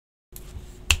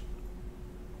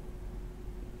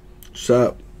What's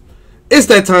up? It's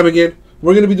that time again.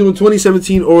 We're going to be doing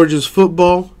 2017 Origins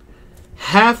Football.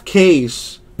 Half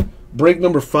case. Break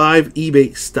number 5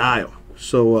 eBay style.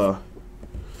 So,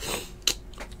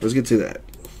 let's get to that.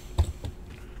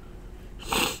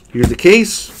 Here's the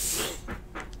case.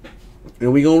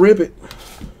 And we going to rip it.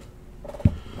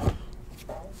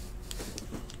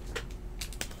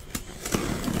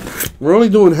 We're only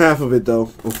doing half of it,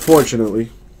 though,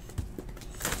 unfortunately.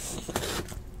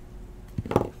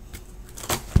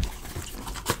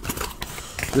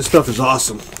 This stuff is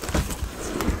awesome.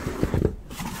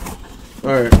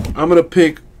 Alright, I'm going to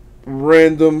pick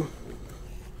random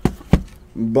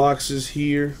boxes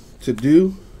here to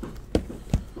do.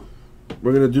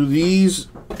 We're going to do these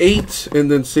 8 and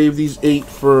then save these 8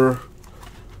 for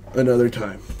another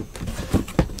time.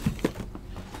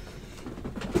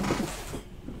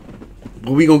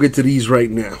 But we're going to get to these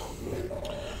right now.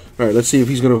 Alright, let's see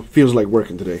if feels like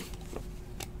working today.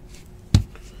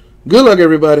 Good luck,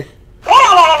 everybody.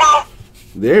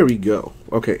 There we go.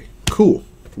 Okay, cool.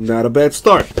 Not a bad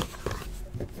start.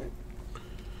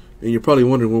 And you're probably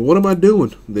wondering, well, what am I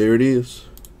doing? There it is.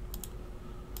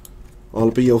 All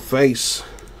up in your face.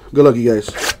 Good luck, you guys.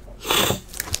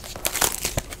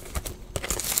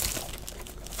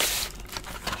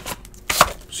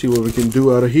 See what we can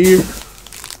do out of here.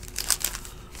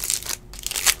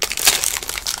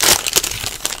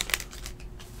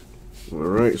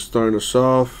 Alright, starting us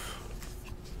off.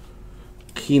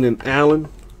 Keenan Allen,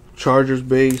 Chargers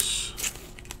base.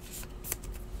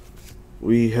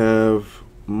 We have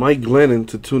Mike Glennon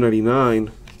to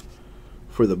 299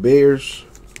 for the Bears.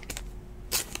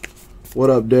 What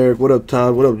up, Derek? What up,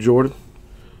 Todd? What up, Jordan?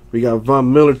 We got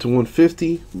Von Miller to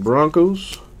 150,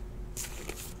 Broncos.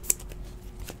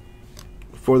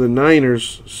 For the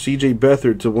Niners, CJ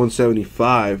Beathard to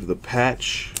 175, the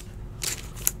patch.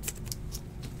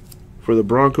 For the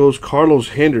Broncos, Carlos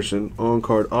Henderson,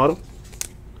 on-card auto.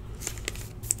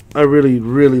 I really,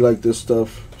 really like this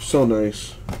stuff. So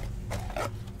nice.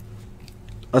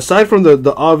 Aside from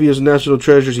the obvious National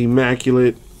Treasures,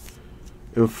 Immaculate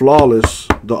and Flawless,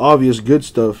 the obvious good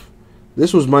stuff,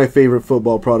 this was my favorite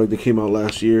football product that came out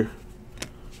last year.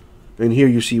 And here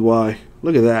you see why.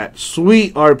 Look at that.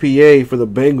 Sweet RPA for the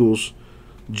Bengals.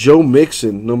 Joe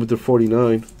Mixon, number to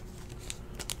 49.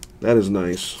 That is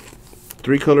nice.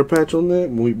 3-color patch on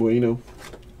that. Muy bueno.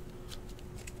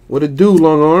 What it do,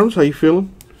 long arms? How you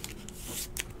feeling?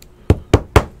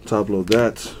 Top load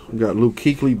that. We got Luke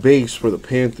Kuechly base for the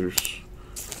Panthers.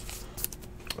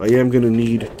 I am going to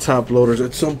need top loaders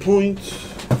at some point.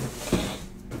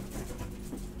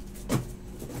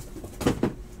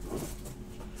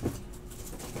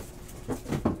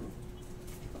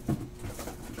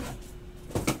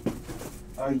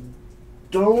 I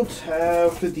don't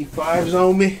have 55s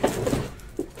on me,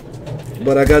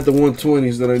 but I got the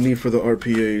 120s that I need for the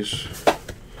RPAs.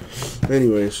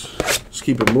 Anyways, let's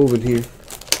keep it moving here.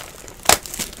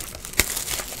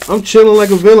 I'm chilling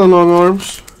like a villain, long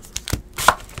arms.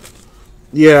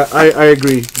 Yeah, I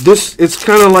agree. It's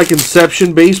kind of like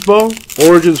Inception baseball,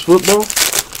 Origins football.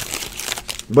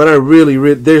 But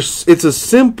it's a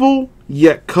simple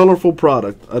yet colorful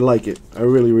product. I like it. I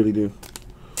really, really do.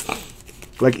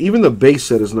 Like, even the base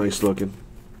set is nice looking.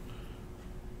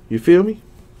 You feel me?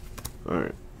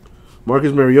 Alright.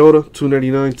 Marcus Mariota,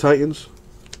 299 Titans.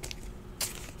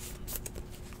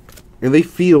 And they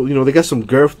feel, they got some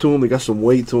girth to them. They got some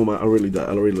weight to them. I really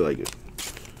like it.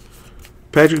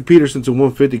 Patrick Peterson to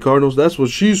 150 Cardinals. That's what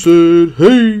she said.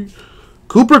 Hey.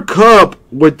 Cooper Kupp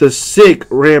with the sick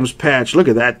Rams patch. Look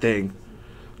at that thing.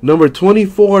 Number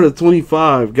 24 to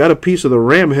 25. Got a piece of the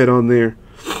Ram head on there.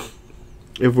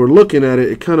 If we're looking at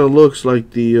it, it kind of looks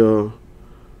like the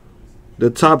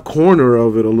top corner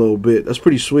of it a little bit. That's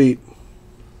pretty sweet.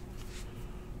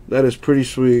 That is pretty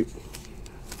sweet.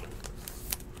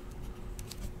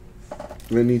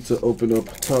 I need to open up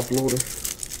top loader.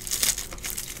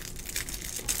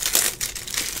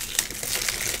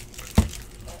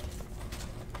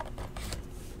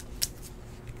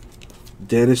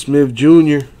 Dennis Smith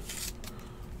Jr.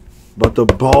 About to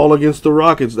ball against the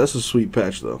Rockets. That's a sweet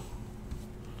patch, though.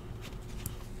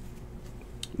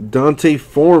 Dante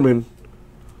Foreman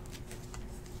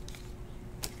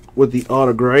with the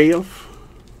autograph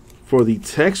for the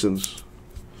Texans.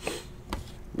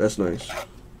 That's nice.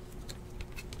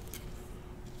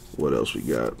 What else we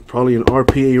got? Probably an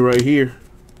RPA right here.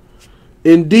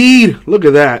 Indeed! Look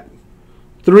at that.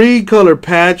 3-color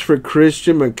patch for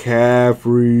Christian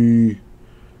McCaffrey.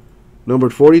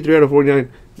 Numbered 43 out of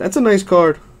 49. That's a nice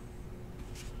card.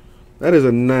 That is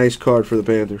a nice card for the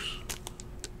Panthers.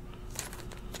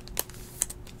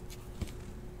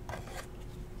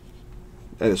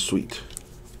 That is sweet.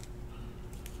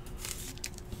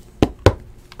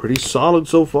 Pretty solid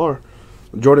so far.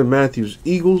 Jordan Matthews,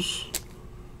 Eagles.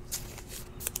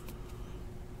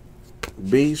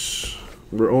 Base.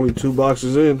 We're only 2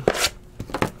 boxes in.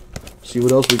 See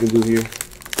what else we can do here.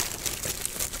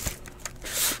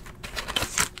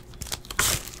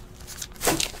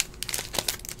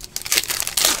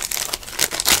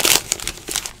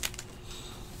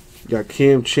 Got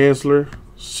Cam Chancellor,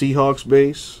 Seahawks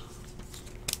base.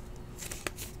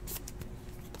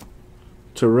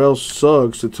 Terrell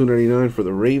Suggs to 299 for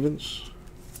the Ravens.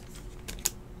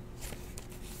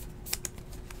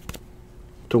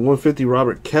 To 150,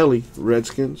 Robert Kelly,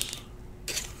 Redskins.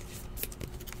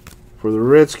 For the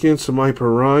Redskins, Samai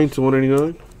Perine to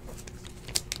 199.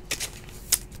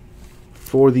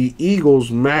 For the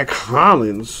Eagles, Mac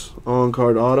Hollins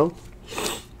on-card auto.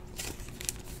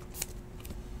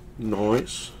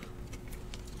 Nice.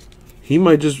 He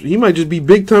might just be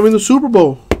big time in the Super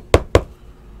Bowl.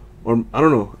 Or I don't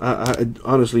know. I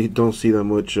honestly don't see that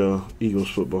much Eagles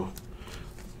football.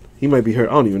 He might be hurt.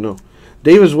 I don't even know.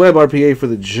 Davis Webb RPA for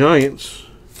the Giants.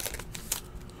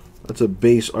 That's a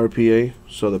base RPA.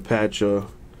 So the patch,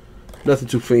 nothing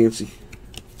too fancy.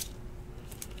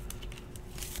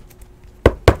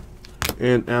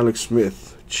 And Alex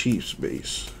Smith, Chiefs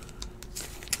base.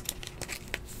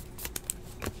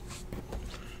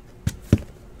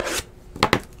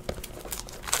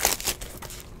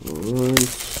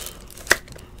 Alright.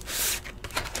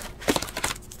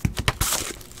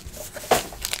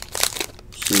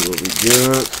 See what we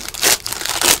got.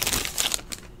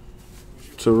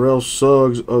 Terrell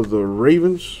Suggs of the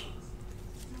Ravens.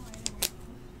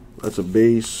 That's a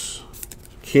base.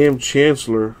 Cam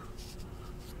Chancellor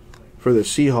for the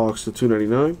Seahawks to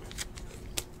 299.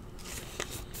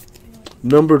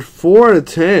 Numbered 4 out of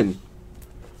 10.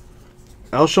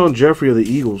 Alshon Jeffrey of the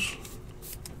Eagles.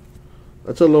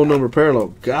 That's a low number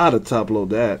parallel. Gotta top load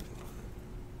that.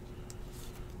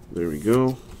 There we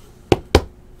go.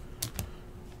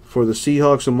 For the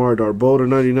Seahawks, Amar Darboh to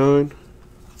 99.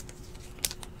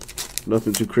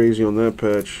 Nothing too crazy on that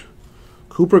patch.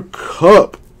 Cooper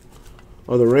Kupp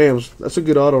of the Rams. That's a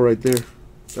good auto right there.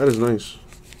 That is nice.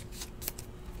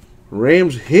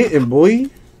 Rams hitting, boy.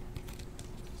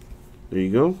 There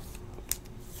you go.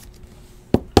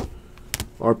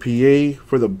 RPA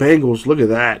for the Bengals. Look at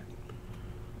that.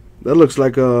 That looks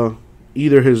like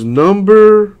either his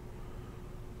number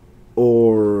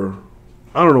or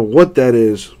I don't know what that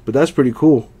is, but that's pretty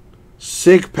cool.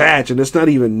 Sick patch, and it's not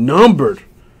even numbered.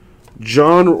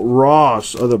 John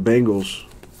Ross of the Bengals.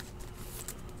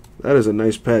 That is a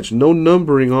nice patch. No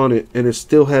numbering on it, and it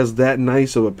still has that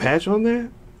nice of a patch on there.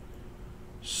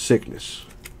 Sickness.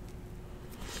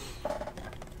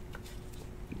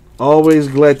 Always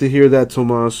glad to hear that,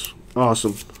 Tomas.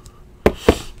 Awesome.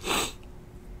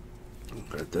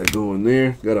 Got that going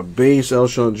there. Got a base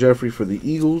Alshon Jeffrey for the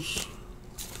Eagles.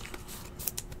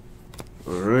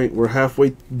 Alright, we're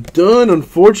halfway done,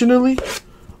 unfortunately.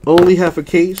 Only half a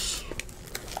case.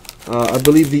 I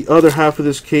believe the other half of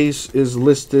this case is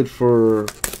listed for,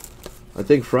 I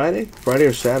think, Friday? Friday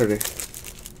or Saturday.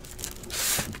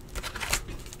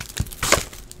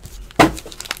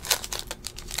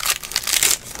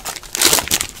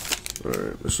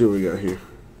 Alright, let's see what we got here.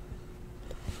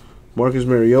 Marcus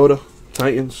Mariota,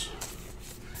 Titans.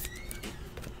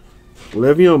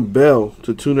 Le'Veon Bell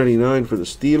to 299 for the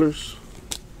Steelers.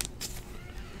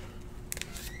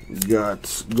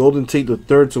 Got Golden Tate the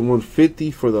third to 150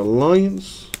 for the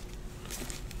Lions.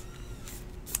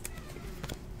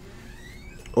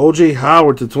 OJ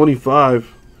Howard to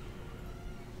 25.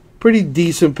 Pretty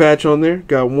decent patch on there.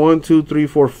 Got 1, 2, 3,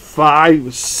 4,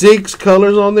 5, 6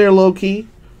 colors on there, low key.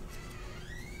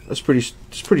 That's pretty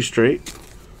straight.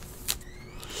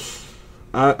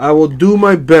 I will do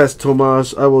my best,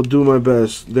 Tomas. I will do my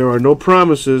best. There are no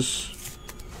promises,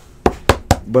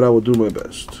 but I will do my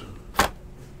best.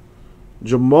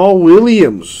 Jamal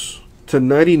Williams to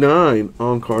 99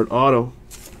 on card auto.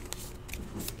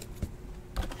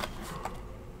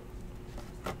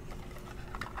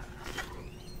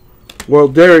 Well,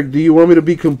 Derek, do you want me to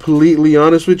be completely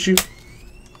honest with you?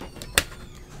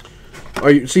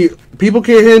 See, people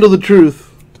can't handle the truth.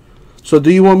 So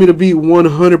do you want me to be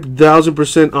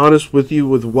 100,000% honest with you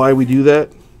with why we do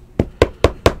that?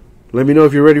 Let me know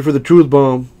if you're ready for the truth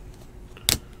bomb.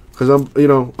 Because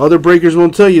other breakers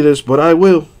won't tell you this, but I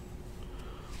will.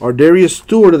 Ardarius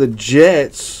Stewart of the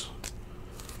Jets.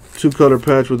 2-color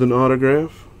patch with an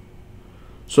autograph.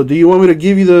 So do you want me to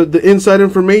give you the inside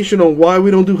information on why we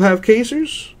don't do half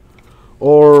casers?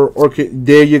 Or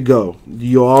there you go.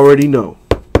 You already know.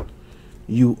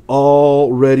 You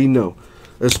already know.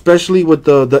 especially with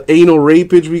the anal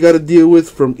rapage we got to deal with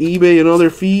from eBay and other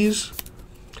fees.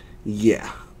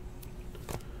 Yeah,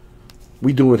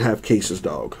 we doing half cases,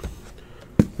 dog.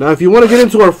 Now, if you want to get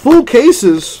into our full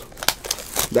cases,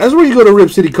 that's where you go to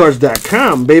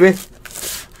ripcitycards.com, baby.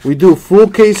 We do full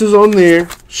cases on there.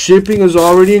 Shipping is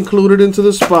already included into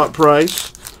the spot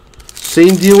price.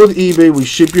 Same deal with eBay. We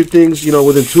ship your things, you know,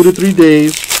 within 2 to 3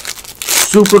 days.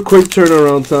 Super quick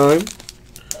turnaround time.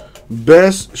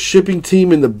 Best shipping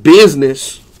team in the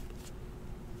business.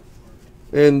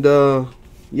 And,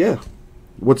 yeah.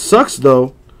 What sucks,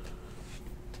 though,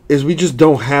 is we just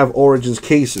don't have Origins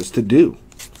cases to do.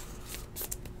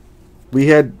 We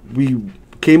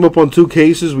came up on 2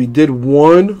 cases. We did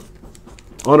one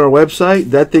on our website.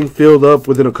 That thing filled up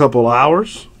within a couple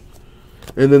hours.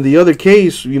 And then the other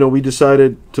case, you know, we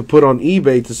decided to put on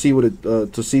eBay to see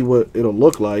what it'll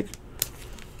look like.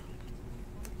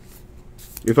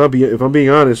 If I'm being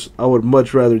honest, I would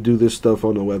much rather do this stuff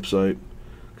on the website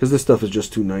because this stuff is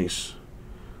just too nice.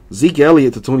 Zeke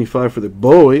Elliott to 25 for the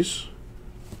boys.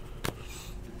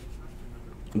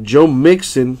 Joe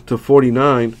Mixon to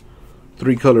 49.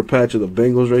 3-color patch of the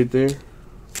Bengals right there.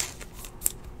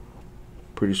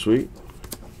 Pretty sweet.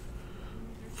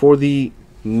 For the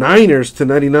Niners to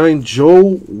 99,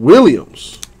 Joe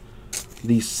Williams.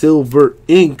 The silver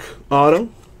ink auto.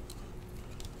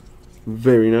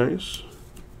 Very nice.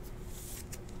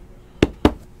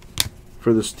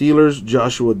 For the Steelers,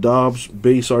 Joshua Dobbs,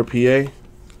 base RPA.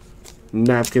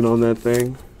 Napkin on that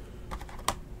thing.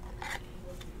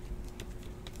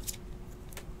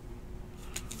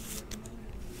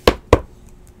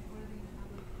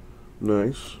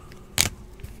 Nice.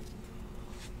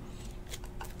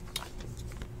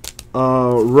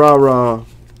 Rah-rah.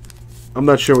 I'm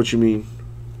not sure what you mean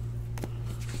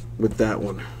with that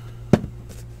one.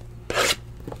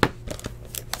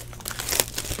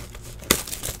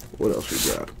 What else we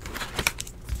got?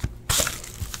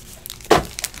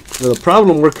 Now, the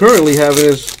problem we're currently having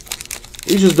is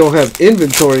we just don't have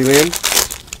inventory, man.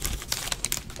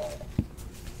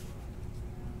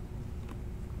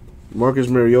 Marcus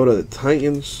Mariota, the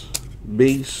Titans,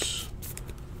 base.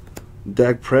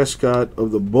 Dak Prescott of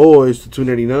the boys to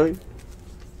 299.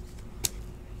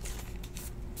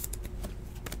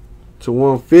 To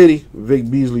 150,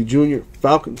 Vic Beasley Jr.,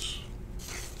 Falcons.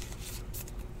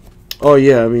 Oh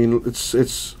yeah, I mean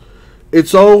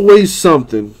it's always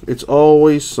something. It's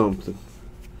always something.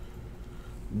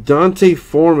 Dante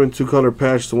Foreman, 2-color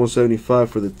patch to 175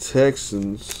 for the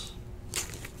Texans.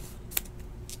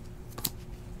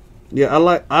 Yeah,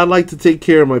 I like to take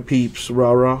care of my peeps,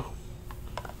 rah-rah.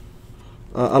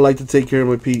 I like to take care of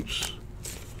my peeps.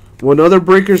 When other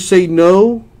breakers say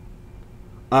no,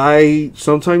 I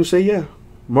sometimes say yeah.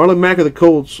 Marlon Mack of the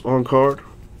Colts on card.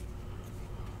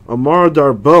 Amara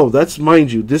Darboh, that's,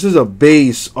 mind you, this is a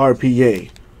base RPA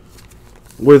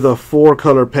with a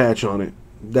 4-color patch on it.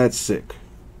 That's sick.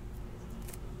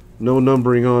 No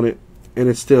numbering on it, and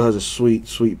it still has a sweet,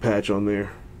 sweet patch on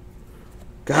there.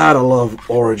 God, I love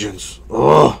Origins.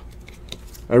 Oh,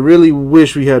 I really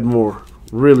wish we had more.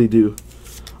 Really do.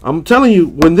 I'm telling you,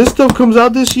 when this stuff comes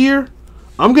out this year,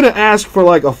 I'm going to ask for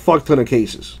like a fuck ton of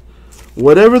cases.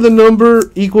 Whatever the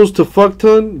number equals to fuck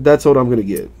ton, that's what I'm going to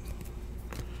get.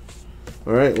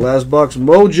 Alright, last box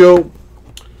mojo.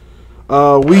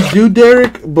 We do,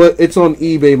 Derek, but it's on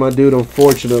eBay, my dude,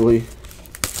 unfortunately.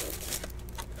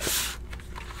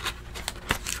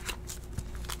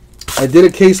 I did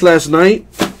a case last night,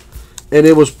 and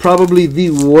it was probably the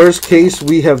worst case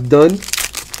we have done.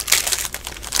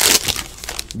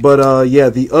 But, yeah,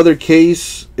 the other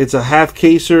case, it's a half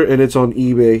caser, and it's on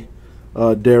eBay,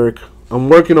 Derek. I'm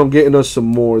working on getting us some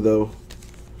more, though.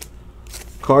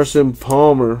 Carson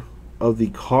Palmer of the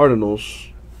Cardinals.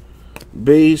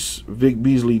 Base, Vic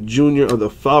Beasley Jr. of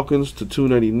the Falcons to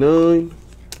 299.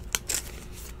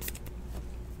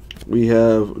 We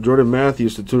have Jordan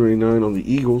Matthews to 299 on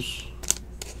the Eagles.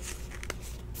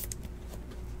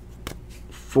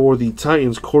 For the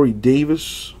Titans, Corey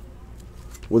Davis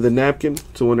with a napkin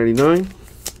to 199.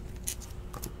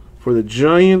 For the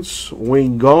Giants,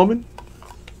 Wayne Gallman.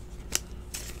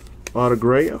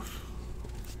 Autograph.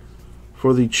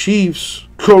 For the Chiefs,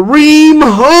 Kareem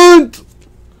Hunt.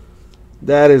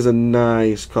 That is a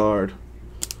nice card.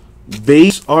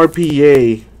 Base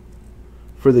RPA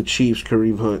for the Chiefs,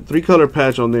 Kareem Hunt. 3-color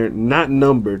patch on there, not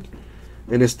numbered.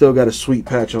 And it's still got a sweet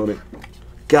patch on it.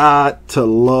 Got to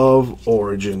love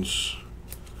Origins.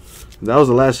 That was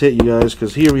the last hit, you guys,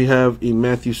 because here we have a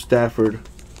Matthew Stafford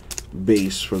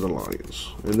base for the Lions.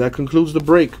 And that concludes the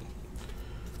break.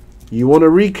 You want to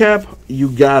recap? You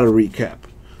got to recap.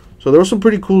 So there was some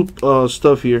pretty cool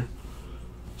stuff here.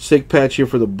 Sick patch here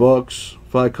for the Bucks.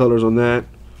 5 colors on that.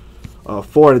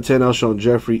 4 out of 10 Alshon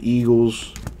Jeffrey,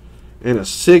 Eagles. And a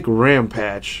sick Ram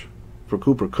patch for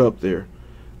Cooper Kupp there.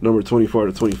 Number 24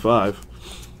 to 25.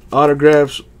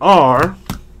 Autographs are...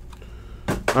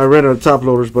 I ran out of top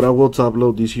loaders, but I will top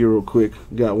load these here real quick.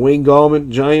 Got Wayne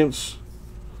Gallman, Giants.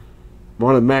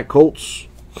 Marlon Mack, Colts.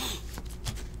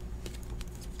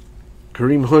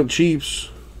 Kareem Hunt, Chiefs.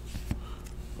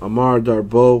 Amar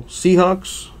Darboh,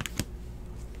 Seahawks.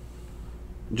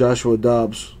 Joshua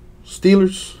Dobbs,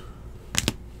 Steelers.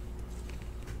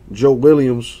 Joe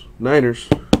Williams, Niners.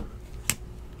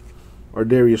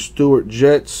 Ardarius Stewart,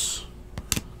 Jets.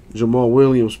 Jamal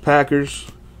Williams, Packers.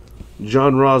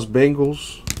 John Ross,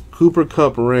 Bengals. Cooper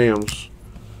Kupp, Rams.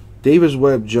 Davis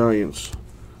Webb, Giants.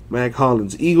 Mac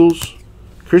Hollins, Eagles.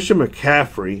 Christian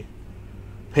McCaffrey,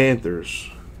 Panthers.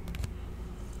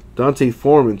 Dante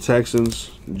Foreman,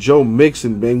 Texans. Joe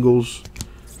Mixon, Bengals.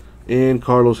 And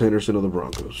Carlos Henderson of the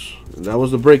Broncos. And that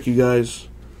was the break, you guys.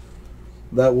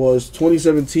 That was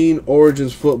 2017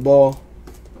 Origins Football.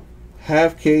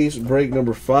 Half case break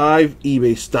number 5,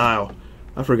 eBay style.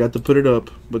 I forgot to put it up,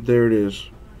 but there it is.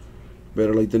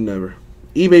 Better late than never.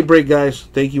 eBay break, guys.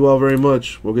 Thank you all very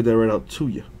much. We'll get that right out to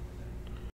you.